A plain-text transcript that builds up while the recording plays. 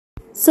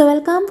So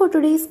welcome for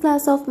today's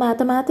class of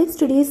mathematics.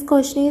 Today's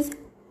question is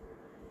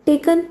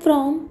taken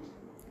from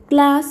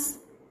class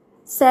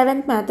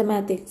 7th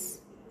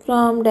mathematics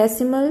from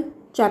decimal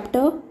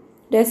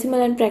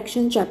and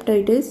fraction chapter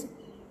it is.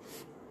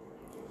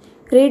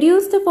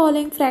 Reduce the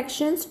following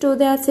fractions to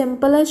their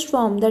simplest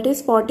form, that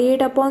is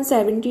 48 upon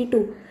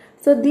 72.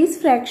 So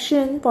this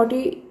fraction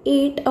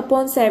 48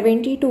 upon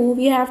 72,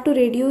 we have to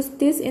reduce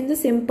this in the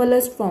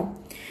simplest form.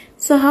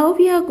 So how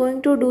we are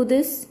going to do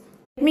this?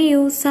 Let me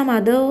use some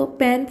other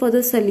pen for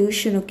the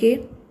solution,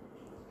 okay?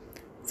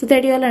 So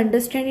that you all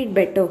understand it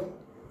better.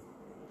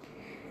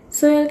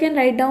 So you can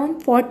write down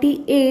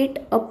 48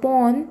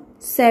 upon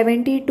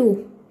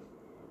 72.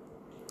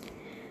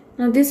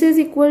 Now this is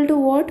equal to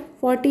what?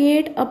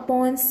 48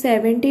 upon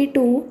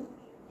 72.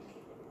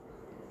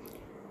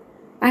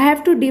 I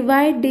have to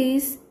divide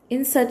this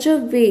in such a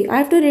way. I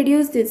have to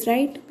reduce this,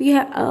 right?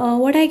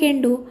 What I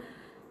can do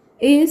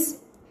is,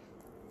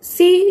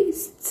 see,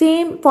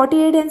 same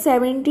 48 and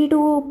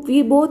 72,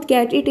 we both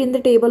get it in the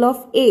table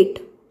of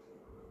 8,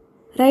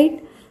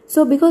 right?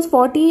 So because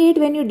 48,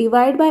 when you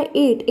divide by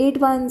 8, 8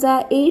 ones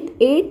are 8,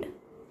 8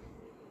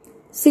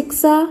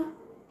 6 are,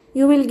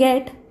 you will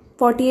get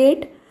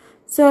 48.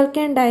 So I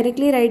can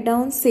directly write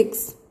down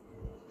 6.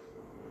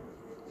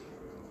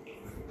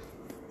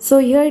 So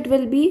here it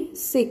will be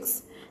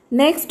 6.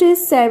 Next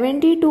is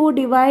 72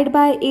 divided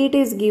by 8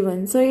 is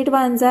given. So 8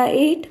 ones are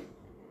 8,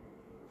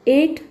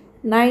 8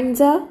 9s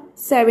are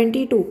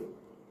 72.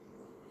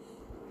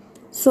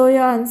 So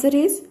your answer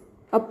is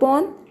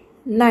upon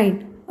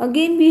 9.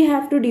 Again we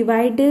have to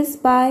divide this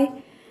by,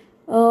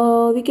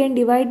 we can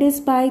divide this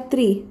by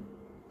 3.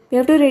 We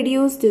have to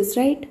reduce this,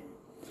 right?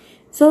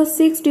 So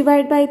 6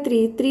 divided by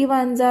 3. 3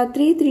 ones are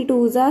 3, 3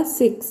 twos are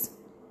 6.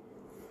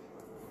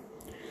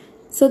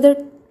 So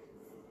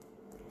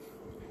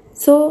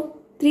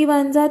 3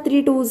 ones are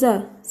 3 twos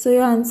are. So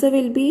your answer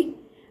will be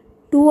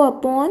 2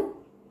 upon,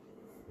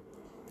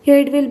 here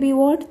it will be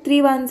what?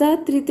 3 ones are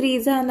 3,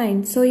 3s are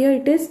 9. So here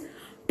it is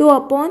 2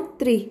 upon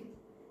 3.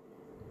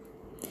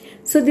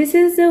 So this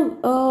is the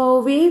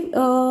way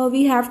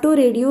we have to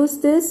reduce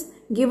this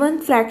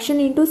given fraction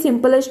into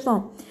simplest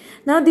form.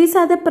 Now these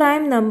are the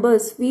prime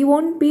numbers. We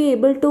won't be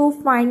able to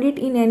find it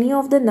in any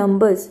of the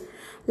numbers.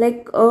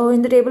 Like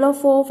in the table of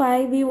 4,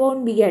 5 we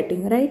won't be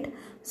getting, right?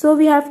 So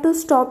we have to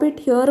stop it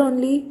here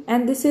only,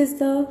 and this is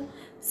the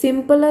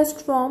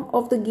simplest form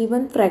of the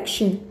given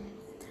fraction.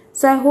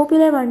 So I hope you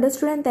have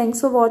understood, and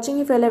thanks for watching.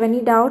 If you have any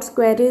doubts,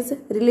 queries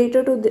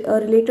related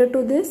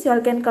to this, you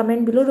all can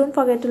comment below. Don't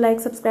forget to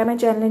like, subscribe my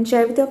channel and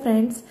share with your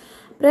friends.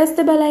 Press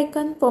the bell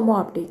icon for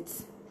more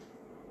updates.